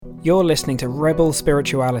You're listening to Rebel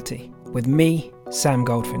Spirituality with me, Sam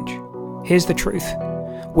Goldfinch. Here's the truth.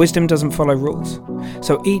 Wisdom doesn't follow rules.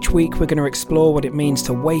 So each week we're going to explore what it means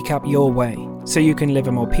to wake up your way so you can live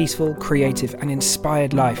a more peaceful, creative and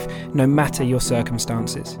inspired life no matter your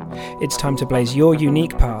circumstances. It's time to blaze your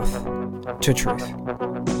unique path to truth.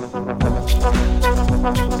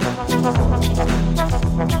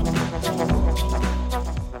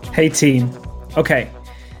 Hey team. Okay.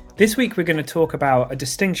 This week we're going to talk about a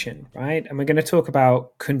distinction, right? And we're going to talk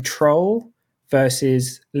about control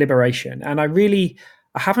versus liberation. And I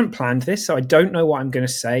haven't planned this, so I don't know what I'm going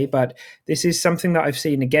to say, but this is something that I've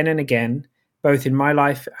seen again and again, both in my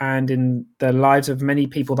life and in the lives of many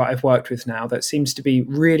people that I've worked with now, that seems to be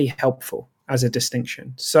really helpful as a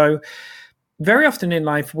distinction. So very often in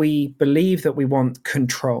life, we believe that we want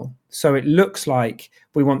control. So it looks like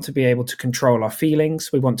we want to be able to control our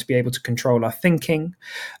feelings. We want to be able to control our thinking.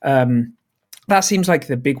 That seems like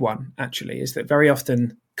the big one, actually, is that very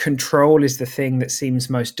often control is the thing that seems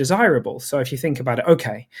most desirable. So if you think about it,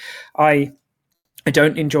 okay, I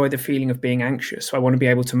don't enjoy the feeling of being anxious. So I want to be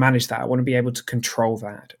able to manage that. I want to be able to control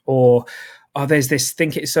that. Or there's this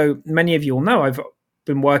thinking. So many of you will know I've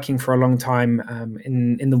been working for a long time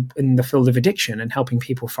in the field of addiction and helping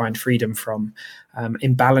people find freedom from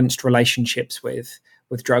imbalanced relationships with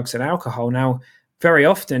drugs and alcohol. Now, very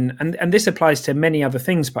often, and this applies to many other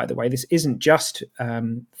things, by the way, this isn't just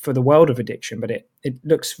for the world of addiction, but it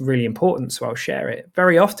looks really important, so I'll share it.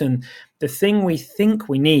 Very often, the thing we think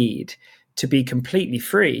we need to be completely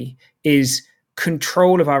free is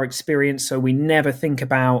control of our experience, so we never think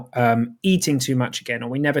about eating too much again, or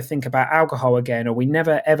we never think about alcohol again, or we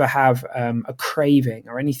never ever have a craving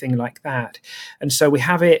or anything like that. And so we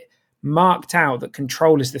have it marked out that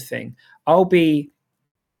control is the thing. I'll be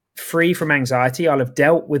free from anxiety. I'll have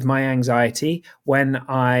dealt with my anxiety when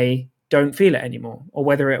I don't feel it anymore, or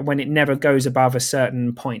when it never goes above a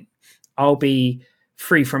certain point. I'll be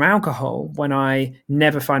free from alcohol when I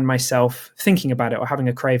never find myself thinking about it or having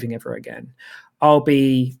a craving ever again. I'll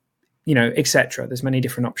be, etc. There's many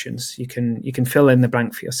different options. You can fill in the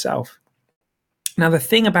blank for yourself. Now, the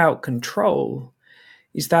thing about control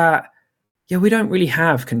is that, we don't really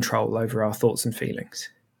have control over our thoughts and feelings.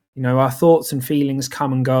 Our thoughts and feelings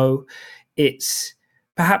come and go. It's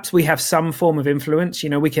perhaps we have some form of influence.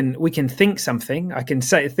 We can think something. I can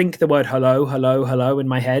think the word hello, hello, hello in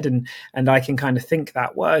my head, and I can kind of think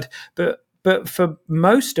that word. But for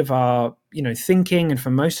most of our thinking and for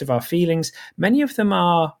most of our feelings, many of them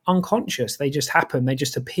are unconscious. They just happen. They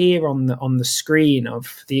just appear on the screen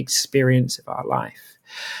of the experience of our life.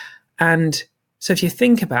 And so if you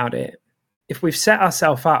think about it, if we've set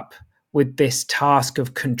ourselves up with this task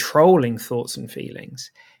of controlling thoughts and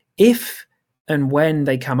feelings, if and when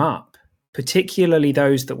they come up, particularly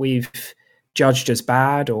those that we've judged as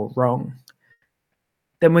bad or wrong,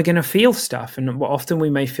 then we're going to feel stuff. And often we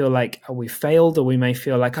may feel like, we failed, or we may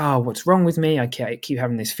feel like, what's wrong with me? I keep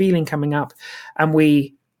having this feeling coming up. And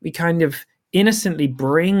we kind of innocently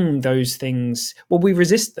bring those things, we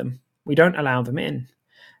resist them. We don't allow them in.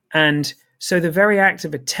 And so the very act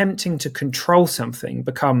of attempting to control something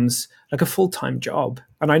becomes like a full-time job.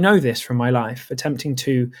 And I know this from my life, attempting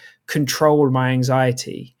to control my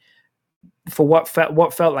anxiety for what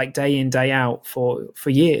felt like day in, day out for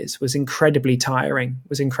years was incredibly tiring.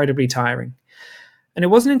 And it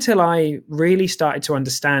wasn't until I really started to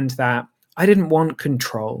understand that I didn't want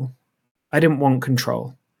control. I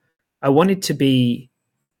wanted to be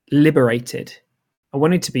liberated. I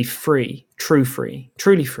wanted to be free, truly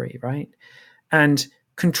free, right? And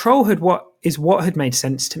control what had made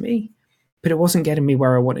sense to me, but it wasn't getting me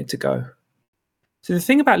where I wanted to go. So the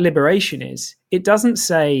thing about liberation is, it doesn't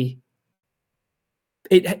say,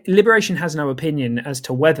 liberation has no opinion as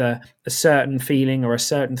to whether a certain feeling or a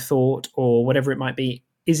certain thought or whatever it might be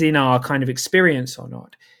is in our kind of experience or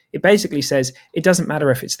not. It basically says, it doesn't matter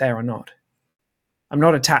if it's there or not. I'm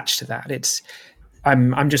not attached to that.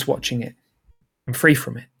 I'm just watching it. I'm free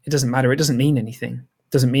from it. It doesn't matter. It doesn't mean anything.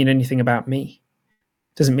 It doesn't mean anything about me.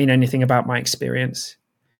 It doesn't mean anything about my experience.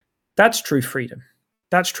 That's true freedom.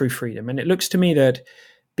 And it looks to me that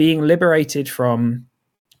being liberated from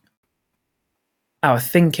our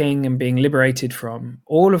thinking and being liberated from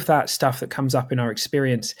all of that stuff that comes up in our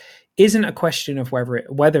experience isn't a question of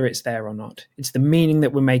whether it's there or not. It's the meaning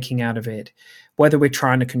that we're making out of it, whether we're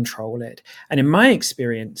trying to control it. And in my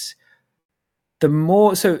experience,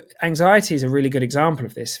 so anxiety is a really good example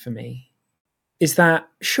of this for me. is that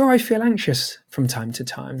sure, I feel anxious from time to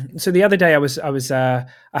time. So the other day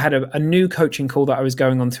I had a new coaching call that I was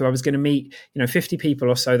going on to. I was going to meet 50 people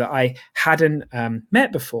or so that I hadn't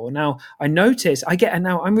met before. Now I notice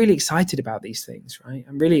now I'm really excited about these things, right?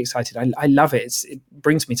 I'm really excited. I love it. It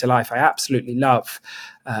brings me to life. I absolutely love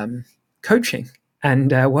coaching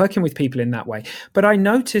and working with people in that way. But I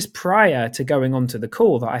noticed prior to going on to the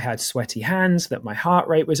call that I had sweaty hands, that my heart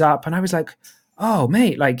rate was up, and I was like, oh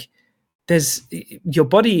mate, like, there's your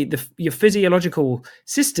body, your physiological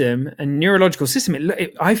system and neurological system.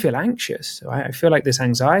 I feel anxious. So I feel like there's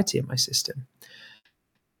anxiety in my system.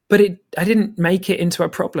 But I didn't make it into a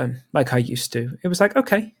problem like I used to. It was like,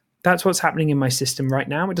 okay, that's what's happening in my system right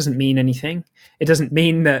now. It doesn't mean anything. It doesn't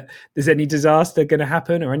mean that there's any disaster going to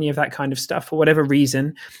happen or any of that kind of stuff. For whatever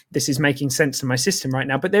reason, this is making sense to my system right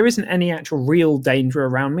now. But there isn't any actual real danger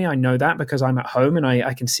around me. I know that because I'm at home and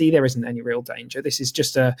I can see there isn't any real danger. This is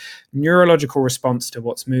just a neurological response to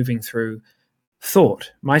what's moving through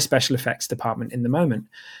thought, my special effects department in the moment.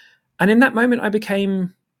 And in that moment, I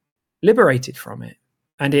became liberated from it.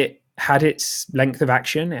 And it had its length of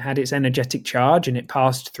action, it had its energetic charge, and it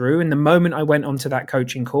passed through. And the moment I went onto that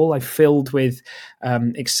coaching call, I filled with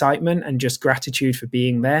excitement and just gratitude for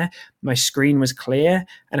being there. My screen was clear,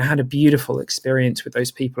 and I had a beautiful experience with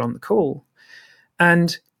those people on the call.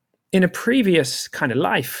 And in a previous kind of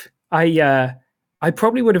life, I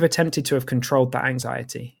probably would have attempted to have controlled that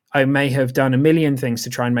anxiety. I may have done a million things to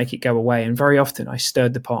try and make it go away, and very often I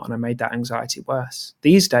stirred the pot and I made that anxiety worse.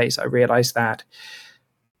 These days, I realize that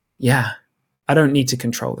I don't need to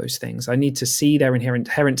control those things. I need to see their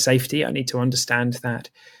inherent safety. I need to understand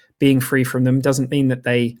that being free from them doesn't mean that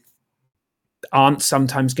they aren't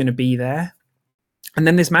sometimes going to be there. And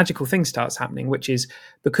then this magical thing starts happening, which is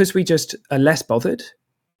because we just are less bothered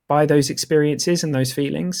by those experiences and those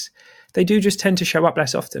feelings, they do just tend to show up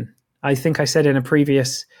less often. I think I said in a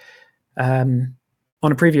previous, on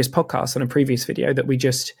a previous podcast, on a previous video, that we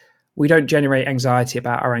don't generate anxiety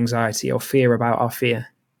about our anxiety or fear about our fear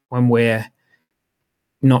when we're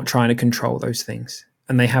not trying to control those things,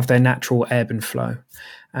 and they have their natural ebb and flow.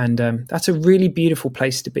 And that's a really beautiful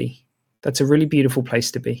place to be. That's a really beautiful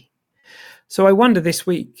place to be. So I wonder this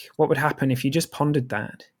week, what would happen if you just pondered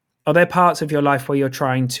that? Are there parts of your life where you're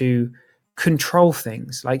trying to control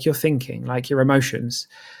things, like your thinking, like your emotions,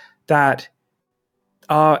 that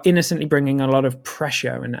are innocently bringing a lot of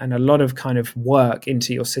pressure and a lot of kind of work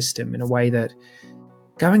into your system in a way that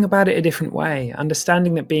going about it a different way,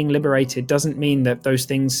 understanding that being liberated doesn't mean that those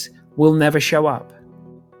things will never show up.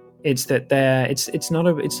 It's that it's not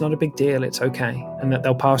a big deal. It's okay, and that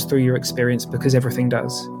they'll pass through your experience because everything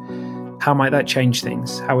does. How might that change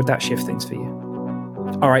things? How would that shift things for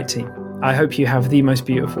you? All right, team. I hope you have the most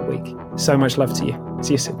beautiful week. So much love to you.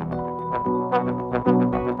 See you soon.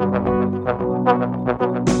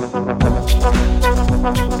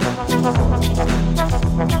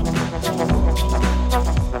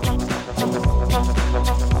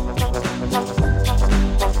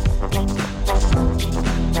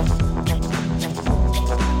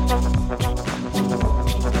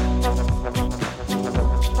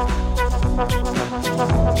 Bye.